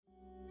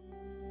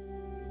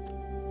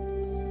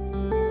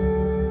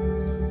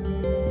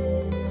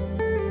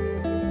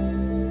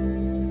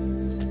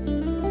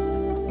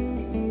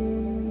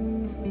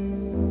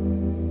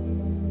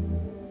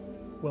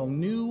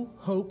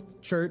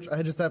Church,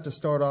 I just have to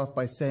start off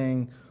by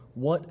saying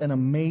what an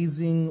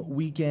amazing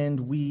weekend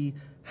we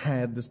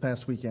had this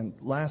past weekend.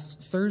 Last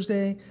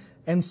Thursday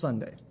and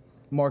Sunday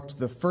marked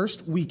the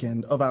first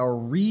weekend of our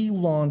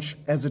relaunch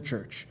as a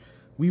church.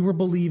 We were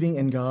believing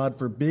in God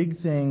for big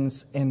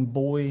things, and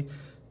boy,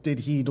 did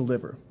he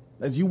deliver.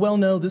 As you well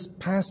know, this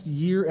past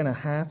year and a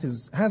half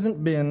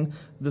hasn't been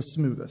the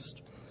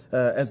smoothest.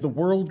 As the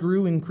world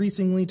grew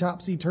increasingly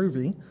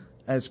topsy-turvy,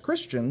 as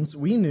Christians,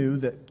 we knew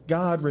that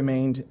God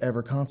remained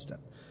ever constant.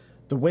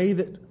 The way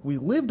that we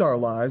lived our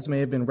lives may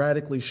have been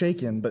radically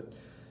shaken, but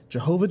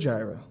Jehovah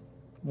Jireh,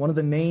 one of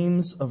the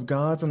names of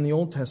God from the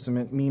Old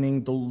Testament,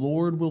 meaning the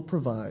Lord will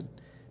provide,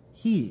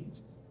 he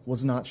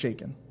was not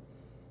shaken.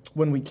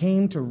 When we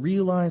came to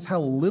realize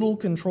how little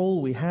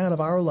control we had of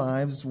our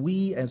lives,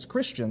 we as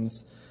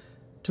Christians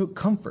took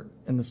comfort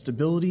in the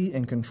stability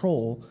and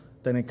control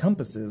that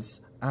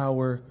encompasses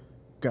our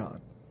God.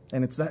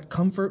 And it's that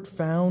comfort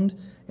found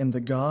in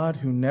the God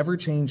who never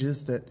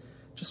changes that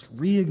just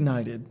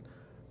reignited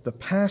the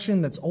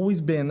passion that's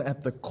always been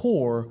at the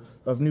core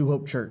of New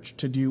Hope Church,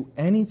 to do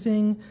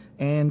anything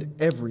and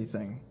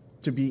everything,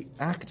 to be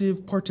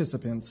active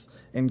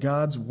participants in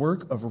God's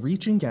work of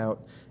reaching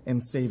out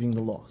and saving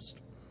the lost.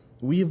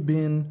 We have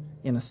been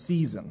in a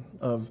season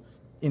of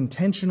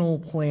intentional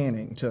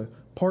planning to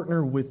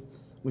partner with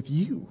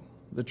you,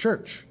 the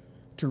church,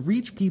 to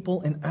reach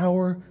people in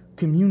our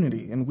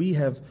community, and we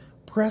have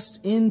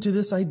pressed into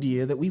this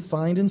idea that we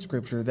find in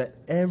Scripture that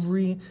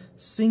every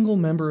single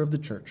member of the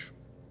church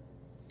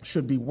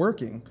should be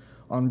working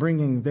on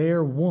bringing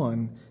their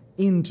one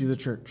into the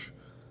church,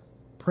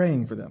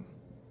 praying for them,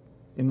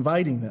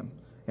 inviting them,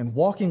 and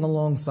walking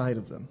alongside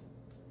of them.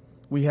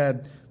 We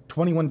had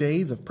 21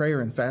 days of prayer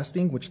and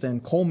fasting, which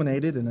then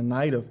culminated in a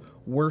night of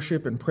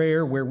worship and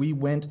prayer where we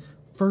went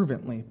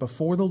fervently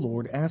before the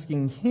Lord,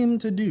 asking him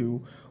to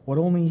do what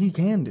only he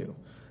can do,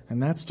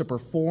 and that's to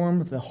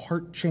perform the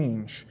heart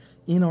change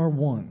in our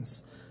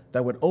ones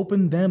that would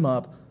open them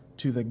up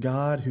to the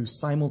God who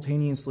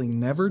simultaneously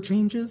never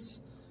changes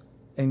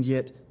and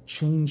yet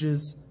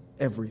changes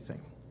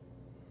everything.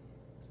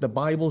 The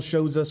Bible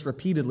shows us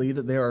repeatedly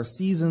that there are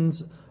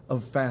seasons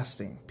of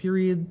fasting,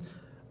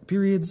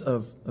 periods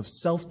of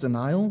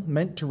self-denial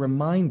meant to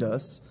remind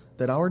us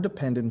that our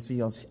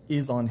dependency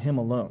is on him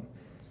alone.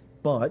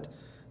 But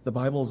the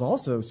Bible is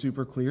also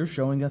super clear,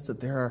 showing us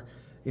that there are,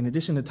 in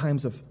addition to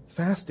times of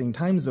fasting,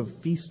 times of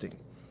feasting,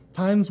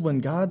 times when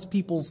God's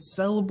people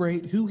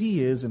celebrate who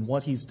he is and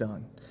what he's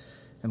done.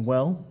 And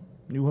well,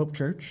 New Hope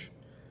Church,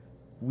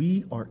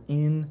 we are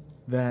in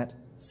that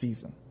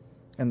season.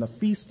 And the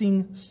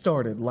feasting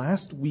started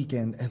last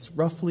weekend as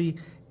roughly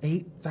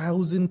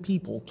 8,000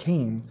 people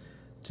came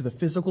to the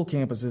physical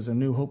campuses of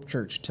New Hope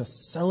Church to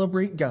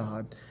celebrate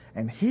God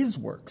and his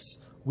works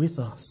with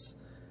us.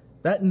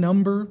 That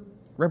number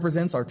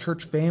represents our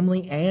church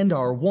family and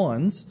our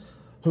ones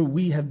who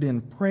we have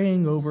been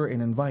praying over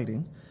and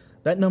inviting.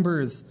 That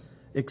number is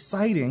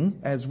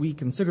exciting as we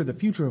consider the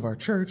future of our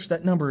church.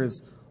 That number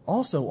is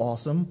also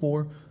awesome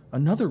for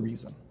another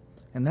reason,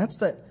 and that's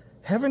that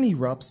heaven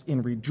erupts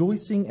in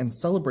rejoicing and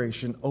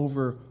celebration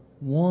over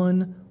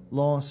one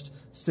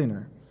lost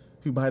sinner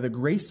who by the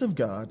grace of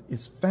God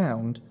is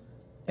found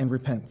and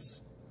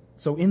repents.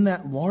 So in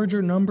that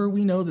larger number,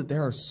 we know that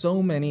there are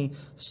so many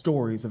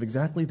stories of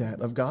exactly that,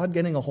 of God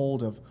getting a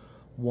hold of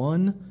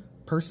one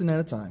person at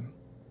a time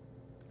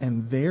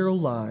and their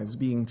lives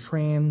being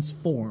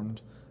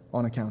transformed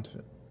on account of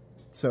it.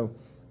 So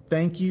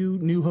thank you,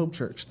 New Hope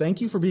Church.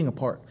 Thank you for being a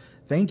part.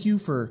 Thank you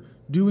for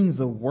doing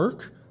the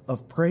work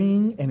of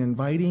praying and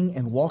inviting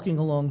and walking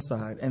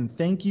alongside. And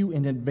thank you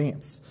in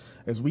advance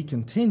as we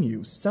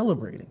continue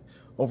celebrating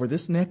over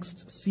this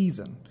next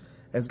season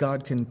as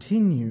God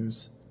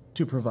continues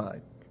to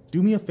provide.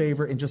 Do me a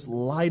favor and just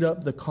light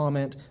up the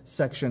comment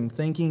section,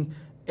 thanking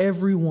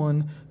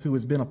everyone who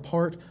has been a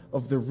part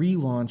of the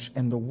relaunch,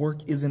 and the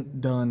work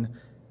isn't done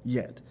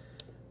yet.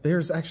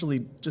 There's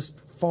actually just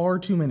far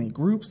too many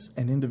groups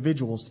and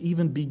individuals to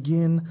even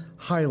begin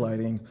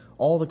highlighting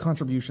all the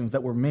contributions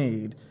that were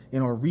made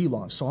in our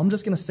relaunch. So I'm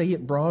just going to say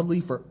it broadly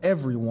for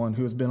everyone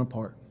who has been a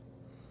part.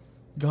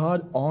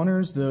 God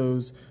honors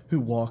those who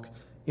walk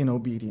in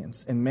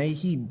obedience, and may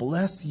he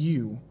bless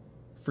you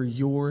for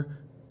your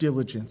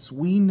diligence.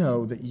 We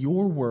know that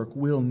your work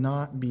will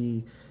not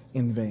be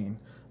in vain.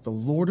 The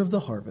Lord of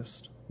the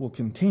harvest will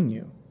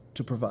continue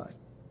to provide.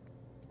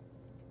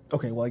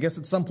 Okay, well, I guess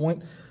at some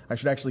point I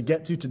should actually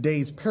get to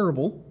today's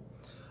parable.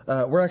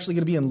 We're actually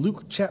going to be in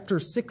Luke chapter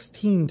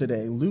 16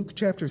 today. Luke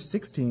chapter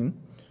 16.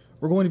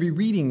 We're going to be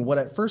reading what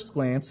at first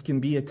glance can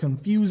be a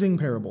confusing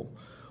parable,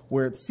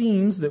 where it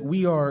seems that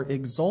we are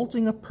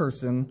exalting a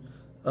person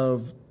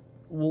of,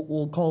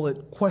 we'll call it,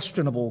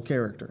 questionable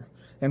character.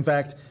 In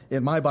fact,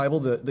 in my Bible,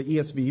 the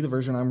ESV, the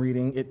version I'm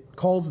reading, it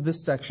calls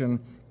this section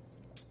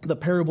the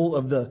parable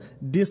of the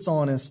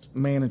dishonest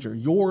manager.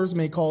 Yours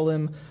may call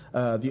him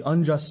the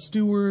unjust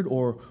steward,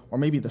 or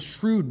maybe the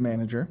shrewd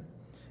manager.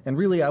 And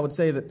really, I would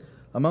say that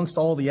amongst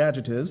all the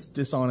adjectives,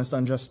 dishonest,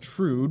 unjust,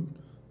 shrewd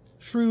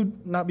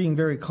not being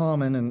very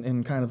common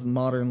in kind of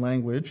modern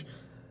language,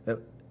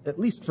 at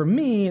least for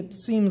me, it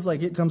seems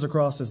like it comes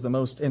across as the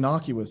most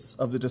innocuous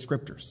of the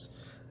descriptors.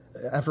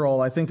 After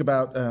all, I think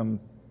about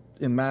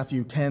in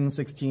Matthew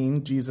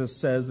 10:16, Jesus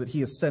says that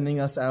he is sending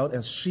us out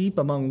as sheep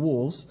among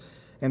wolves,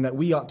 and that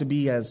we ought to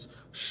be as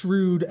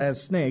shrewd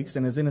as snakes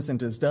and as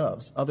innocent as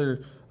doves.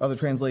 Other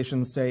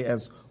translations say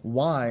as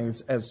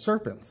wise as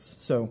serpents.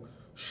 So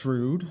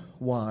shrewd,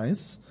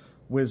 wise,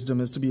 wisdom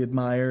is to be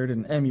admired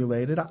and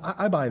emulated.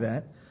 I buy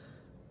that.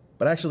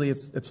 But actually,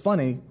 it's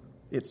funny.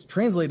 It's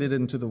translated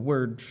into the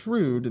word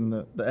shrewd, and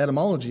the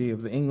etymology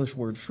of the English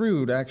word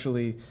shrewd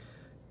actually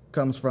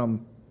comes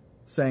from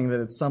saying that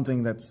it's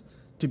something that's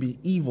to be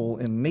evil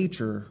in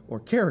nature or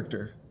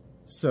character.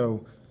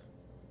 So,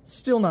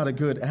 still not a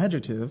good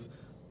adjective.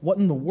 What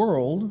in the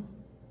world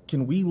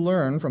can we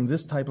learn from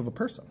this type of a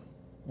person?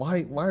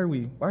 Why are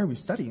we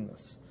studying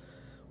this?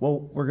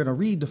 Well, we're going to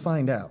read to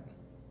find out.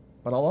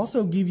 But I'll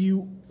also give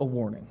you a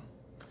warning.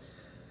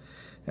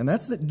 And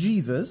that's that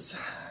Jesus,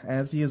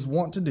 as he is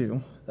wont to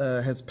do,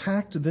 has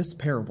packed this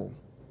parable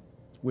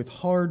with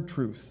hard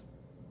truth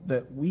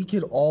that we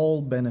could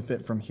all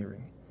benefit from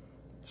hearing.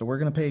 So we're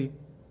going to pay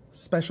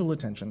special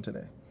attention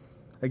today.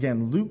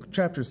 Again, Luke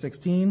chapter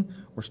 16,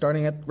 we're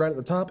starting right at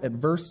the top at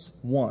verse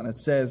 1. It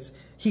says,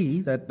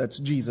 that's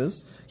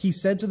Jesus, he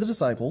said to the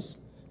disciples,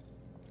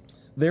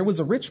 "There was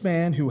a rich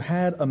man who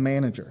had a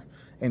manager,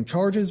 and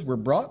charges were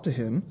brought to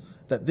him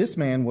that this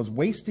man was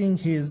wasting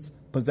his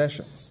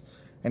possessions.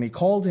 And he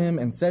called him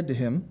and said to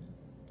him,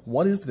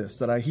 'What is this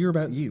that I hear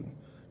about you?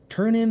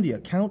 Turn in the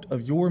account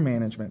of your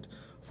management,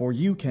 for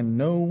you can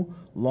no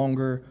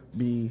longer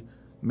be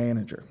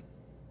manager.'"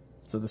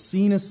 So the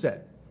scene is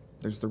set.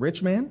 There's the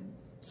rich man,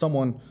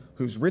 someone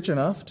who's rich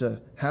enough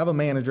to have a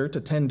manager to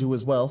tend to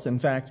his wealth. In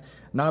fact,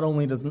 not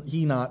only does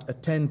he not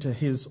attend to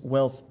his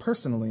wealth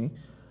personally,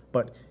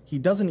 but he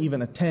doesn't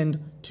even attend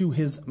to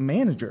his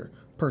manager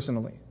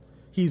personally.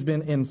 He's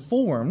been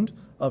informed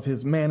of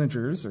his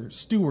manager's or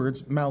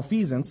steward's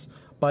malfeasance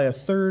by a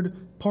third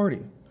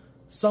party.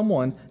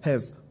 Someone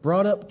has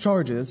brought up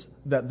charges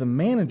that the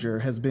manager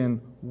has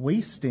been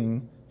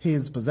wasting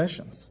his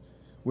possessions.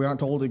 We aren't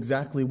told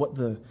exactly what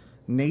the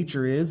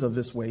nature is of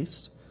this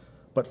waste,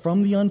 but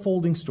from the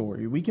unfolding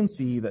story, we can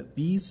see that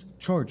these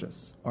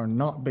charges are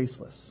not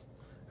baseless.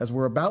 As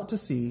we're about to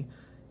see,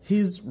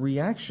 his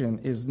reaction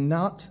is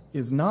not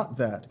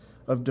that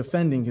of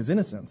defending his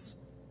innocence,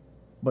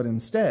 but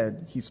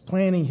instead, he's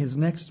planning his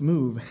next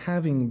move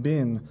having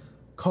been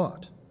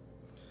caught.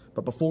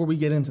 But before we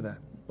get into that,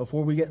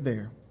 before we get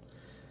there,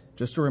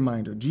 just a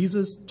reminder,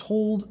 Jesus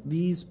told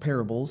these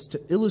parables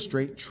to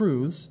illustrate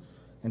truths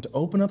and to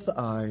open up the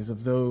eyes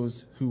of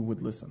those who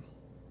would listen.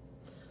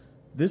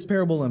 This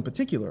parable in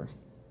particular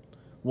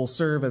will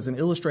serve as an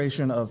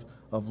illustration of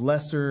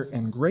lesser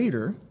and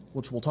greater,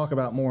 which we'll talk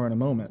about more in a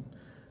moment,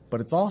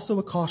 but it's also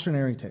a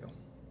cautionary tale.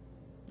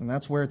 And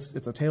that's where it's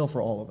a tale for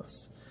all of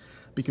us.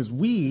 Because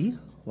we,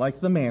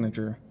 like the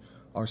manager,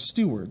 are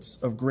stewards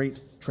of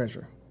great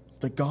treasure,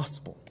 the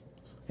gospel.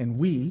 And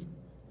we,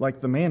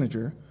 like the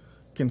manager,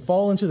 can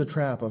fall into the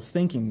trap of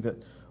thinking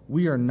that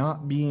we are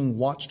not being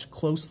watched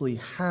closely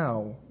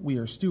how we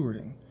are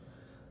stewarding.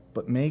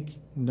 But make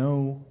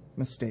no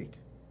mistake.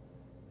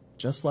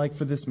 Just like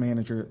for this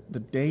manager,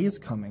 the day is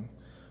coming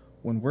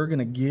when we're going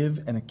to give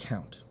an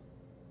account.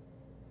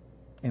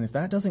 And if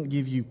that doesn't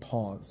give you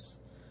pause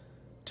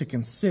to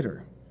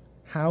consider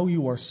how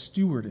you are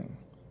stewarding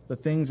the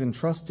things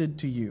entrusted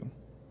to you,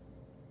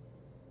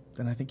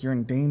 then I think you're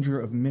in danger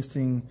of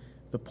missing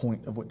the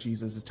point of what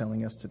Jesus is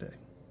telling us today.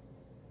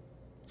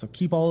 So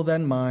keep all of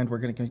that in mind. We're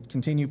going to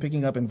continue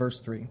picking up in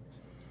verse 3. It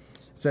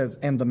says,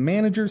 "And the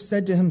manager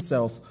said to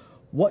himself,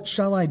 'What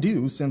shall I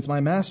do, since my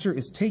master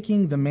is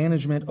taking the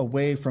management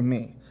away from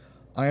me?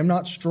 I am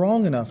not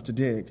strong enough to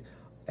dig,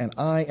 and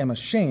I am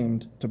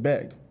ashamed to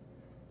beg.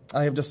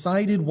 I have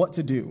decided what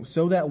to do,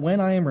 so that when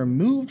I am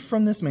removed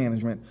from this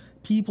management,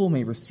 people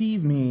may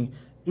receive me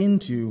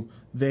into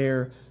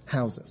their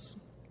houses.'"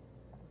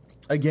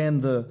 Again,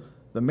 the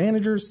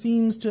manager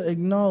seems to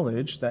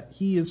acknowledge that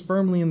he is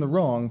firmly in the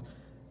wrong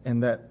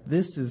and that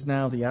this is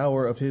now the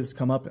hour of his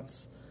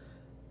comeuppance.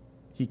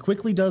 He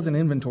quickly does an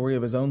inventory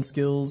of his own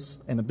skills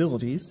and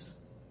abilities.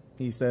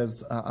 He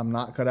says, "I'm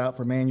not cut out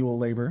for manual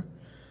labor,"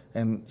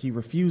 and he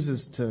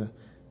refuses to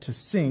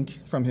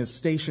sink from his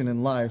station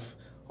in life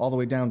all the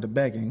way down to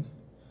begging.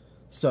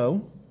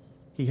 So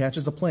he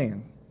hatches a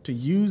plan to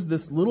use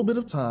this little bit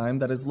of time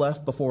that is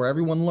left before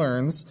everyone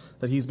learns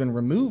that he's been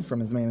removed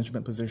from his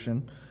management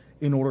position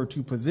in order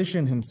to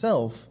position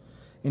himself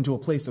into a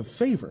place of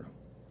favor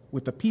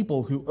with the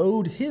people who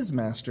owed his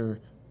master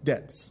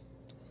debts.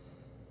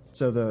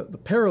 So the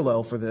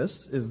parallel for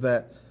this is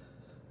that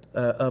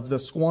of the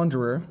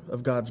squanderer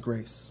of God's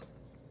grace,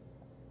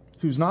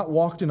 who's not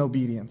walked in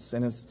obedience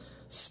and is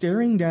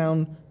staring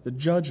down the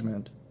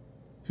judgment,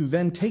 who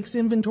then takes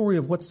inventory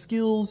of what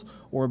skills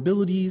or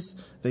abilities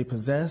they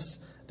possess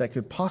that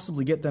could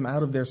possibly get them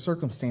out of their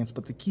circumstance.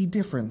 But the key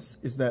difference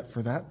is that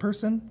for that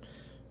person,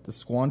 the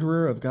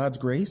squanderer of God's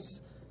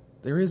grace,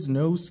 there is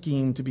no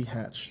scheme to be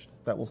hatched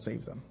that will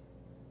save them.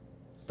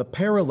 The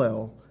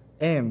parallel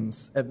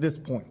ends at this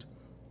point.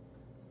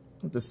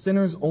 That the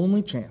sinner's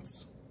only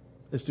chance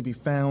is to be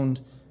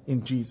found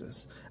in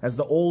Jesus. As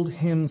the old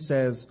hymn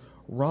says,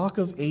 "Rock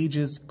of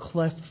ages,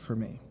 cleft for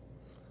me.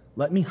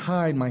 Let me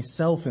hide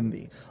myself in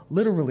thee."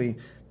 Literally,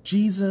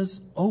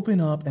 Jesus, open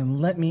up and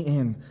let me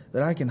in,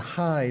 that I can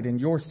hide in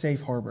your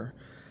safe harbor.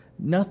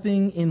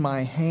 Nothing in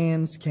my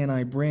hands can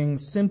I bring,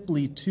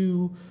 simply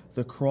to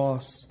the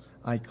cross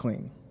I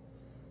cling.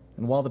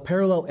 And while the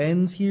parallel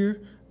ends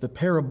here, the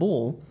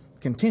parable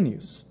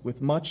continues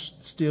with much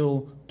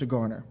still to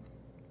garner.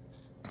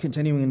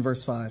 Continuing in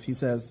verse 5, he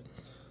says,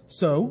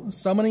 "So,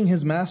 summoning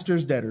his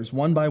master's debtors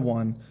one by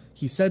one,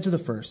 he said to the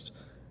first,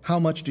 'How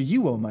much do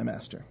you owe my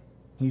master?'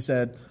 He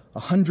said,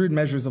 100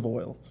 measures of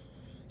oil.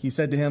 He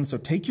said to him, 'So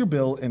take your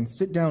bill and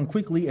sit down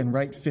quickly and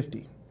write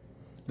 50.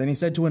 Then he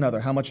said to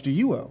another, 'How much do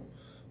you owe?'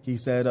 He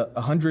said,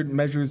 100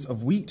 measures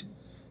of wheat.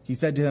 He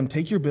said to him,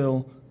 'Take your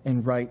bill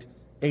and write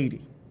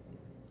 80.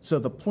 So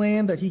the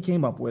plan that he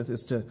came up with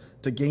is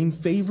to gain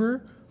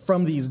favor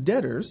from these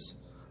debtors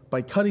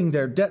by cutting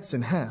their debts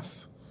in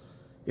half.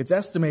 It's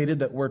estimated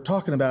that we're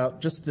talking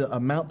about just the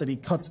amount that he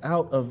cuts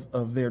out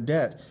of their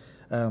debt,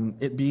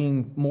 it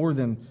being more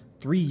than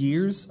 3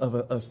 years of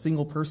a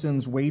single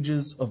person's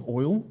wages of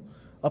oil,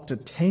 up to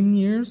 10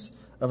 years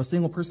of a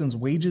single person's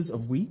wages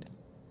of wheat.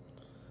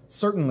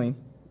 Certainly,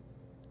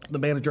 the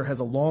manager has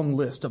a long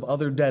list of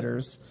other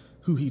debtors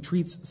who he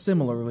treats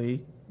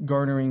similarly,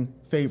 garnering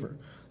favor.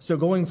 So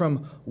going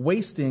from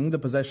wasting the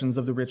possessions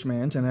of the rich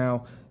man to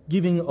now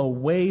giving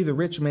away the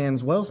rich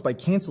man's wealth by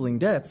canceling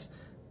debts,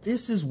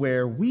 this is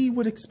where we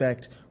would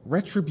expect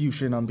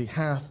retribution on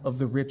behalf of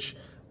the rich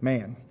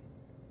man.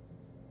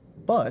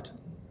 But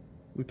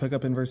we pick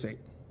up in verse 8. It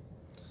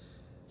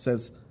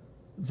says,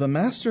 "The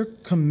master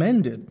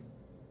commended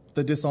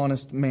the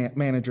dishonest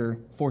manager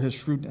for his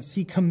shrewdness."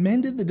 He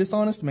commended the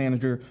dishonest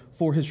manager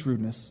for his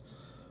shrewdness.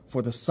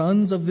 "For the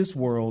sons of this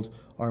world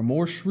are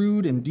more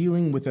shrewd in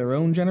dealing with their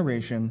own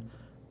generation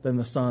than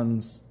the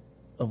sons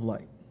of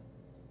light."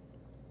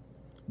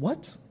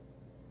 What?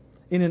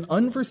 In an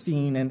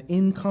unforeseen and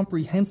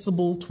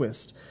incomprehensible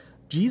twist,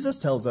 Jesus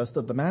tells us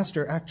that the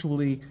master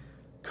actually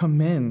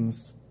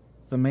commends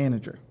the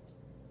manager.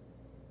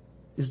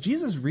 Is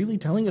Jesus really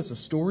telling us a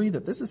story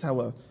that this is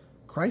how a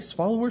Christ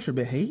follower should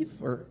behave?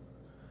 Or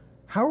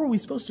how are we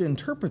supposed to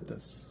interpret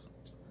this?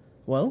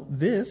 Well,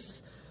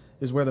 this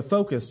is where the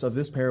focus of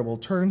this parable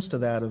turns to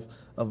that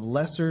of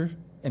lesser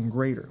and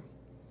greater.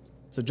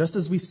 So just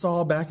as we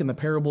saw back in the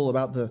parable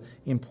about the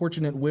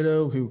importunate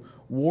widow who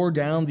wore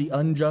down the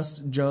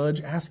unjust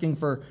judge, asking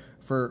for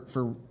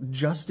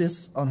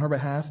justice on her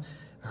behalf,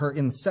 her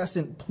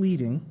incessant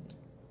pleading,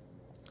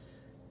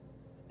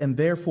 and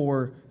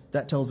therefore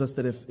that tells us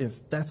that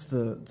if that's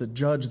the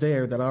judge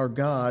there, that our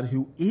God,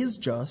 who is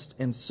just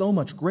and so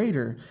much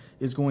greater,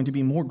 is going to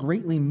be more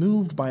greatly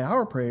moved by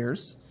our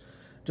prayers.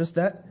 Just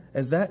that,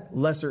 as that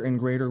lesser and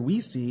greater,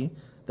 we see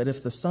that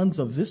if the sons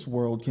of this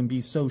world can be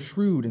so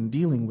shrewd in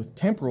dealing with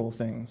temporal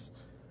things,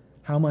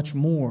 how much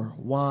more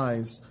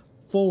wise,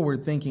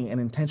 forward-thinking, and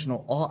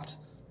intentional ought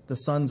the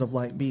sons of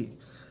light be?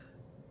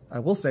 I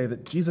will say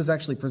that Jesus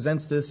actually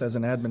presents this as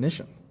an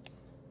admonition.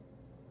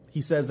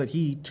 He says that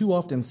he too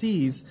often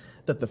sees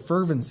that the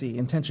fervency,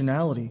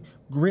 intentionality,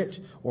 grit,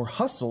 or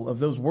hustle of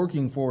those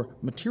working for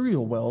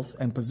material wealth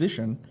and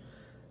position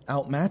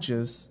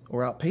outmatches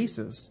or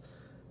outpaces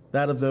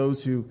that of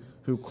those who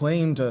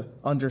claim to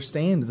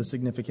understand the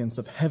significance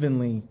of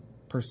heavenly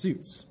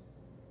pursuits.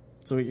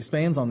 So he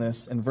expands on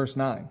this in verse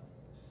 9.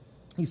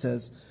 He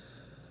says,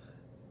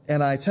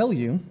 "And I tell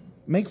you,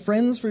 make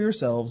friends for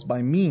yourselves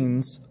by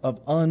means of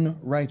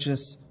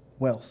unrighteous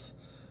wealth,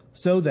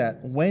 so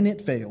that when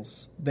it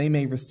fails, they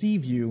may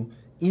receive you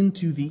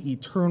into the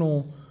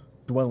eternal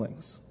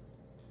dwellings."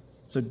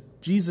 So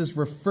Jesus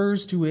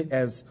refers to it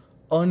as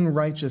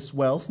unrighteous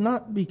wealth,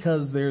 not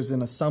because there's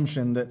an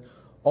assumption that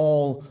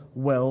all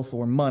wealth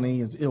or money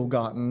is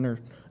ill-gotten,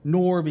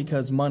 nor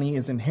because money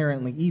is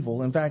inherently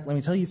evil. In fact, let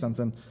me tell you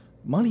something.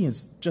 Money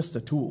is just a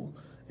tool,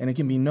 and it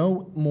can be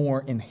no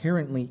more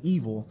inherently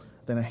evil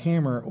than a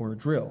hammer or a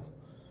drill.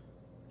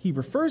 He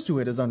refers to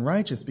it as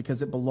unrighteous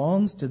because it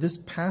belongs to this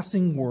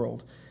passing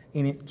world,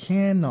 and it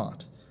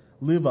cannot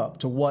live up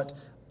to what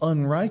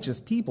unrighteous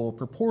people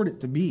purport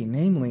it to be,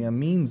 namely a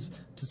means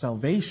to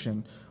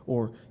salvation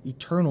or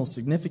eternal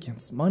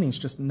significance. Money's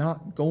just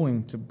not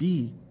going to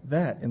be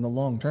that in the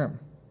long term.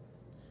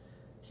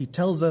 He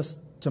tells us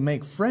to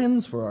make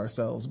friends for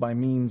ourselves by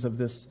means of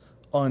this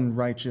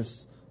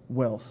unrighteous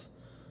wealth.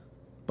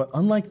 But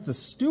unlike the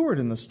steward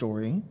in the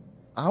story,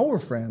 our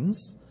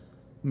friends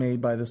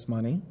made by this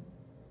money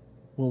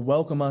will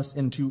welcome us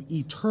into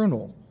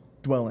eternal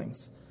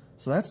dwellings.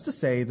 So that's to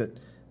say that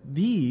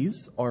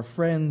these are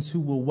friends who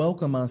will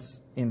welcome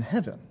us in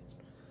heaven.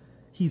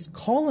 He's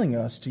calling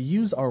us to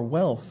use our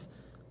wealth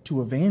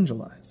to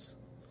evangelize.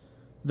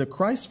 The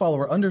Christ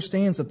follower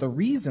understands that the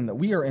reason that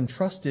we are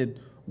entrusted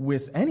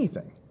with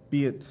anything,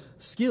 be it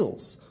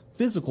skills,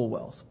 physical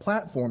wealth,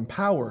 platform,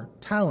 power,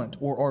 talent,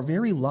 or our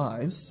very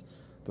lives,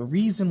 the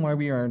reason why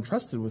we are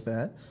entrusted with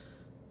that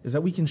is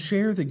that we can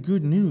share the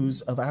good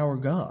news of our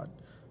God,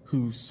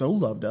 who so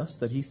loved us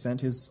that he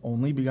sent his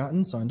only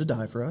begotten Son to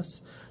die for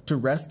us, to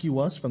rescue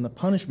us from the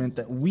punishment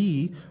that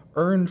we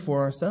earned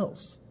for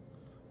ourselves.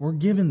 We're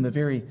given the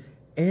very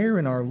air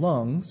in our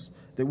lungs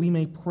that we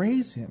may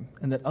praise him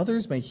and that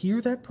others may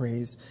hear that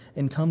praise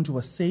and come to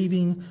a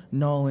saving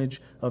knowledge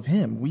of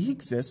him. We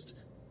exist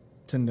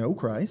to know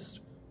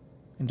Christ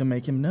and to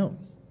make him known.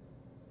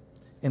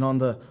 And on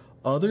the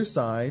other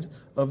side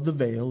of the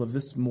veil of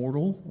this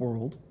mortal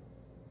world,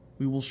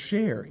 we will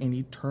share in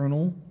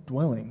eternal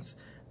dwellings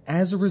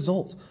as a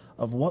result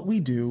of what we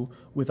do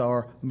with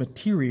our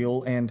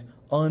material and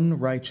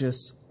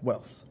unrighteous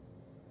wealth.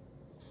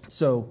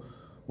 So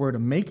we're to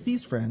make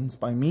these friends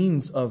by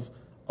means of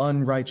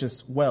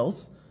unrighteous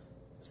wealth,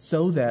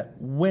 so that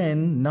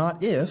when,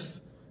 not if,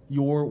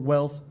 your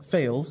wealth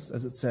fails,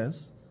 as it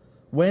says,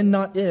 when,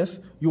 not if,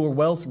 your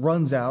wealth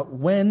runs out,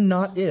 when,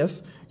 not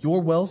if,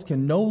 your wealth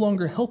can no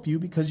longer help you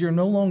because you're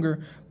no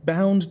longer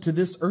bound to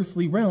this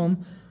earthly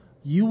realm,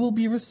 you will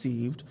be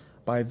received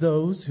by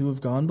those who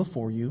have gone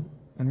before you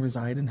and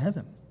reside in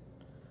heaven.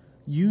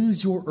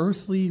 Use your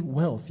earthly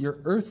wealth, your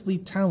earthly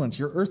talents,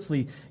 your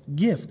earthly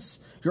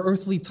gifts, your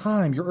earthly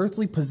time, your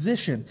earthly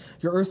position,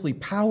 your earthly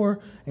power,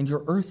 and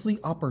your earthly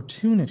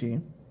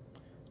opportunity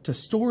to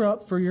store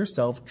up for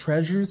yourself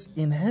treasures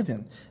in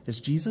heaven,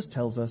 as Jesus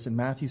tells us in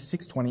Matthew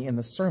 6:20 in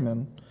the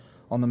Sermon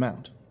on the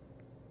Mount.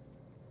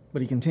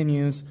 But he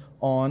continues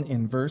on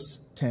in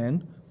verse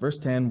 10. Verse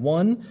 10,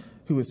 one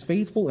who is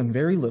faithful in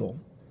very little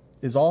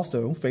is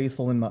also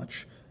faithful in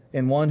much,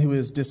 and one who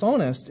is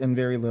dishonest in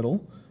very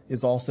little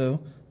is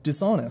also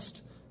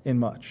dishonest in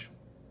much.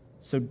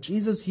 So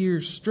Jesus here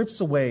strips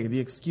away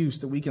the excuse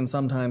that we can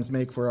sometimes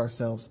make for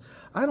ourselves.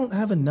 I don't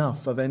have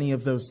enough of any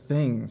of those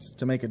things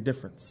to make a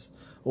difference.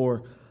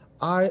 Or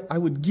I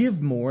would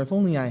give more if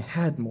only I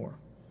had more.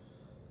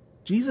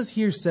 Jesus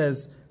here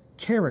says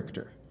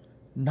character,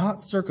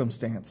 not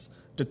circumstance,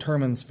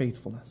 determines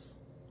faithfulness.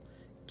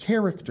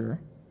 Character,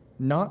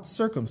 not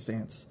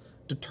circumstance,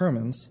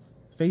 determines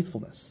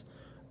faithfulness.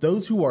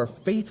 Those who are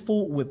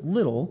faithful with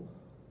little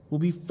will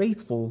be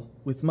faithful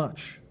with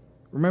much.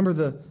 Remember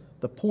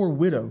the poor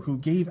widow who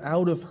gave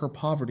out of her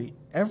poverty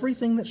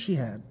everything that she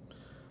had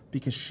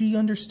because she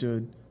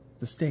understood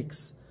the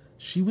stakes.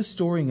 She was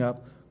storing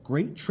up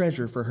great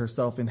treasure for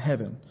herself in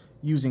heaven,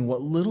 using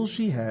what little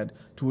she had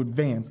to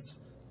advance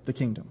the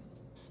kingdom.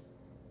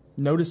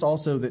 Notice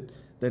also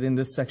that in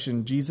this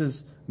section,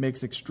 Jesus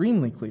makes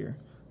extremely clear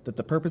that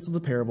the purpose of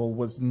the parable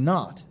was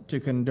not to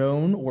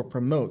condone or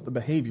promote the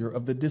behavior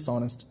of the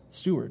dishonest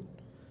steward.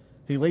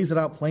 He lays it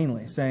out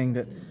plainly, saying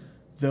that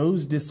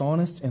those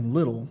dishonest in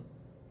little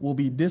will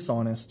be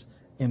dishonest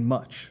in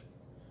much.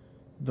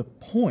 The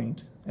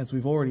point, as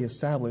we've already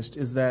established,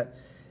 is that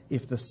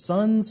if the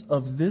sons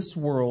of this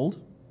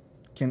world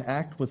can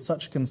act with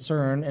such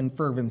concern and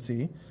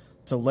fervency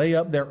to lay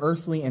up their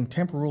earthly and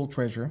temporal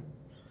treasure,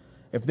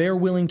 if they're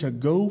willing to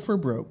go for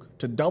broke,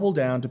 to double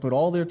down, to put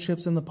all their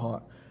chips in the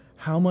pot,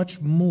 how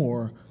much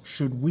more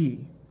should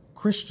we,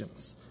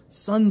 Christians,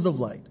 sons of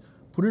light,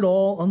 put it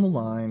all on the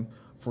line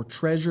for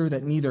treasure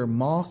that neither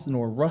moth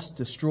nor rust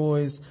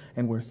destroys,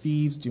 and where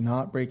thieves do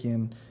not break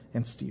in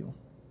and steal?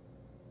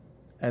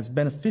 As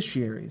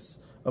beneficiaries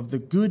of the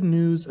good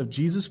news of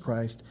Jesus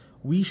Christ,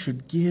 we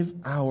should give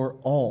our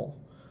all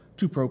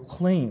to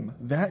proclaim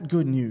that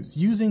good news,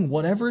 using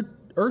whatever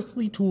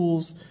earthly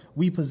tools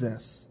we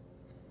possess.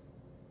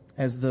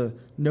 As the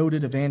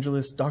noted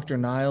evangelist Dr.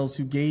 Niles,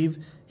 who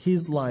gave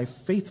his life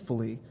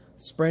faithfully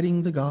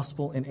spreading the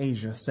gospel in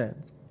Asia,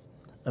 said,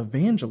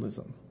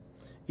 evangelism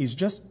is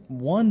just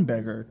one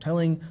beggar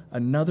telling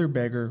another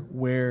beggar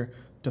where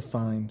to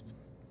find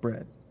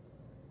bread.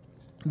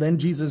 Then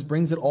Jesus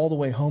brings it all the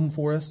way home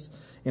for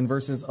us in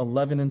verses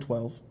 11 and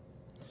 12.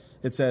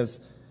 It says,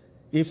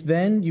 if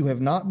then you have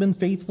not been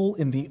faithful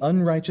in the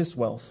unrighteous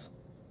wealth,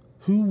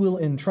 who will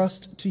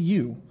entrust to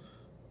you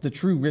the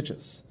true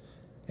riches?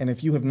 And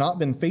if you have not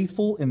been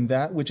faithful in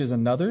that which is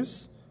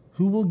another's,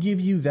 who will give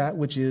you that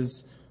which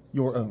is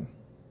your own?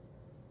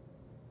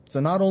 So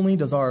not only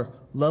does our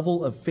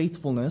level of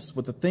faithfulness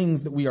with the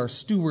things that we are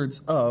stewards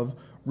of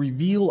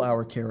reveal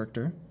our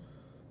character,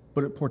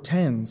 but it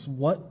portends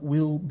what we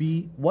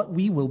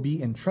will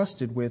be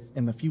entrusted with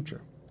in the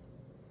future.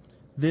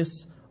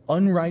 This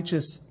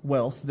unrighteous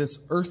wealth, this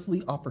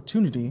earthly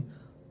opportunity,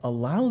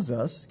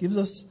 gives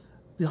us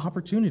the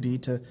opportunity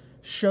to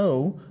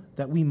show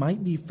that we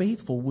might be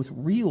faithful with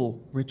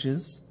real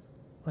riches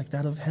like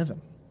that of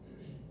heaven.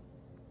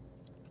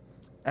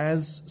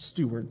 As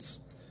stewards,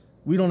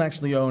 we don't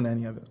actually own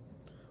any of it.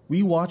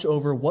 We watch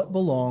over what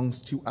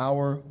belongs to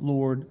our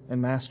Lord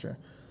and Master,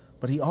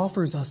 but he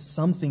offers us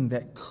something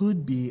that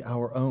could be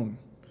our own.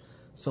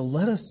 So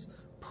let us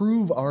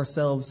prove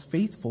ourselves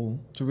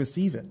faithful to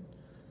receive it.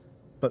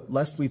 But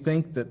lest we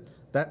think that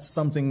that's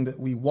something that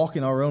we walk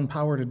in our own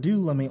power to do,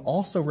 let me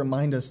also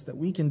remind us that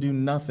we can do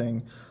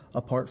nothing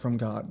apart from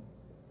God.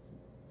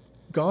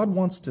 God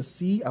wants to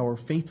see our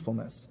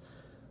faithfulness,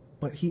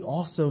 but he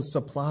also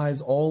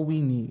supplies all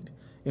we need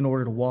in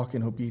order to walk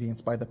in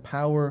obedience by the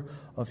power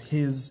of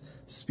his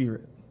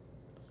Spirit.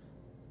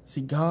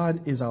 See,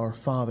 God is our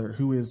Father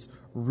who is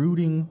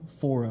rooting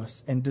for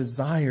us and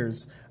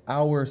desires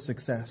our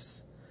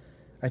success.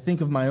 I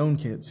think of my own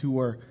kids who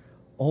are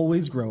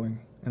always growing,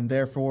 and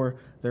therefore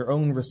their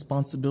own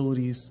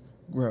responsibilities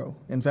grow.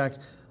 In fact,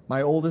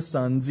 my oldest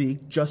son,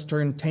 Zeke, just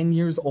turned 10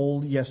 years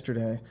old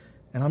yesterday,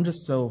 and I'm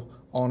just so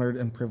honored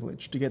and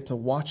privileged to get to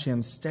watch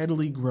him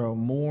steadily grow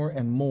more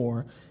and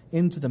more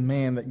into the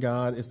man that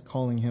God is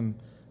calling him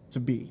to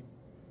be.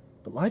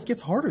 But life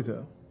gets harder,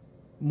 though.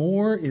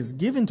 More is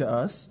given to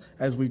us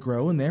as we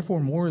grow, and therefore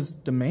more is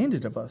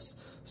demanded of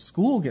us.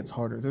 School gets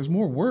harder. There's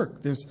more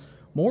work. There's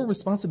more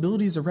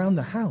responsibilities around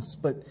the house,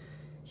 but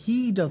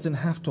he doesn't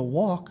have to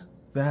walk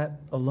that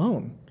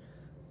alone.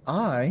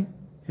 I,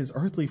 his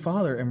earthly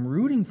father, am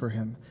rooting for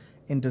him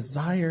and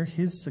desire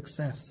his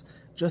success,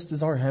 just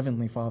as our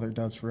heavenly Father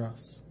does for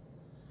us.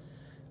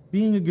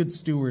 Being a good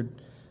steward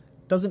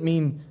doesn't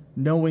mean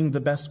knowing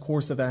the best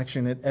course of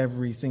action at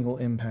every single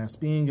impasse.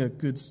 Being a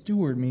good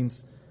steward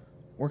means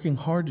working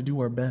hard to do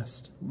our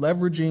best,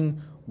 leveraging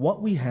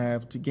what we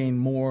have to gain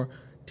more,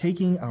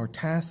 taking our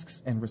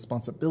tasks and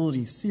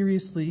responsibilities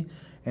seriously,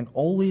 and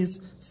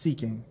always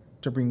seeking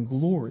to bring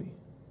glory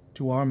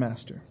to our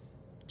Master,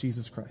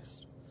 Jesus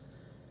Christ.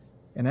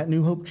 And at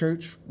New Hope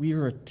Church, we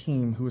are a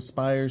team who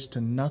aspires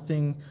to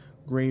nothing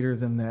greater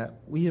than that.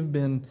 We have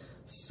been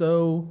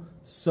so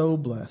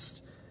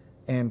blessed,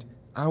 and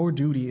our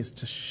duty is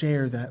to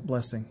share that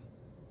blessing.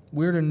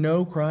 We're to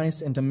know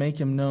Christ and to make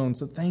him known,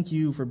 so thank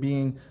you for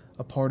being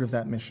a part of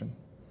that mission.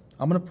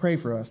 I'm going to pray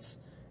for us,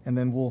 and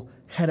then we'll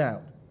head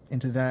out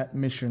into that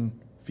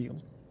mission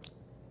field.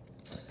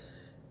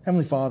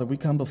 Heavenly Father, we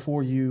come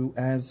before you,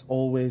 as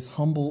always,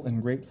 humble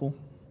and grateful.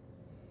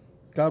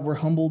 God, we're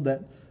humbled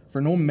that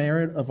for no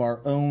merit of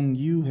our own,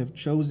 you have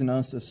chosen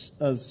us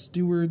as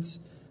stewards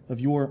of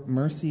your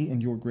mercy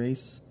and your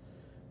grace.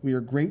 We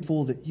are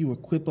grateful that you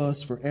equip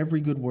us for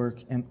every good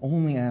work and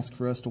only ask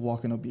for us to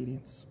walk in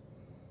obedience.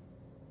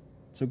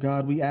 So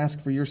God, we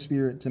ask for your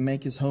Spirit to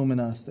make his home in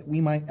us, that we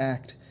might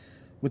act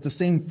with the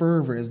same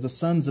fervor as the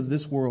sons of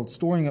this world,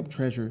 storing up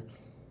treasure.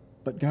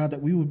 But God,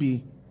 that we would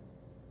be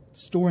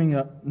storing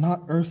up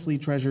not earthly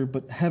treasure,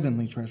 but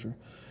heavenly treasure.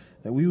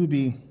 That we would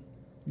be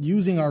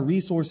using our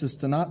resources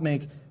to not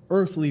make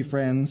earthly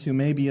friends who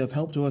may be of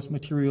help to us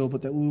material,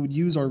 but that we would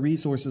use our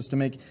resources to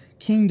make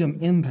kingdom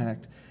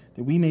impact,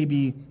 that we may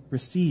be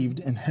received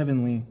in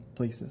heavenly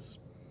places.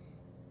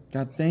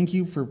 God, thank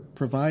you for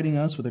providing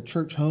us with a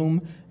church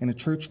home and a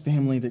church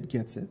family that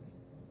gets it.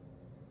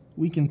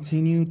 We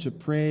continue to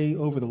pray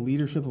over the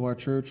leadership of our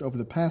church, over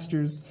the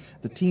pastors,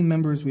 the team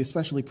members. We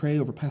especially pray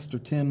over Pastor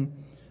Tim,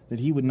 that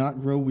he would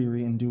not grow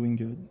weary in doing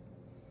good.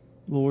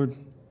 Lord,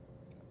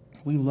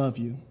 we love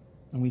you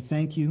and we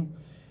thank you,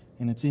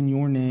 and it's in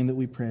your name that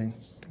we pray.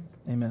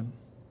 Amen.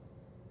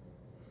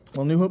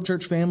 Well, New Hope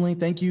Church family,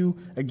 thank you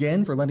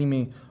again for letting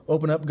me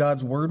open up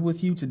God's Word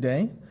with you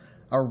today.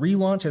 Our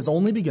relaunch has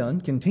only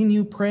begun.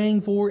 Continue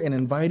praying for and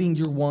inviting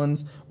your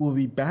ones. We'll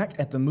be back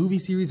at the movie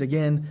series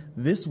again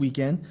this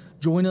weekend.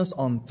 Join us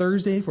on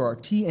Thursday for our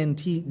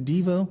TNT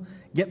Devo.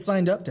 Get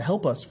signed up to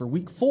help us for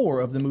week 4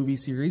 of the movie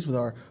series with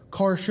our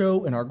car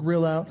show and our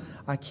grill out.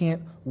 I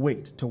can't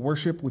wait to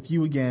worship with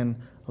you again.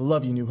 I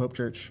love you, New Hope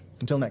Church.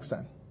 Until next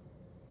time.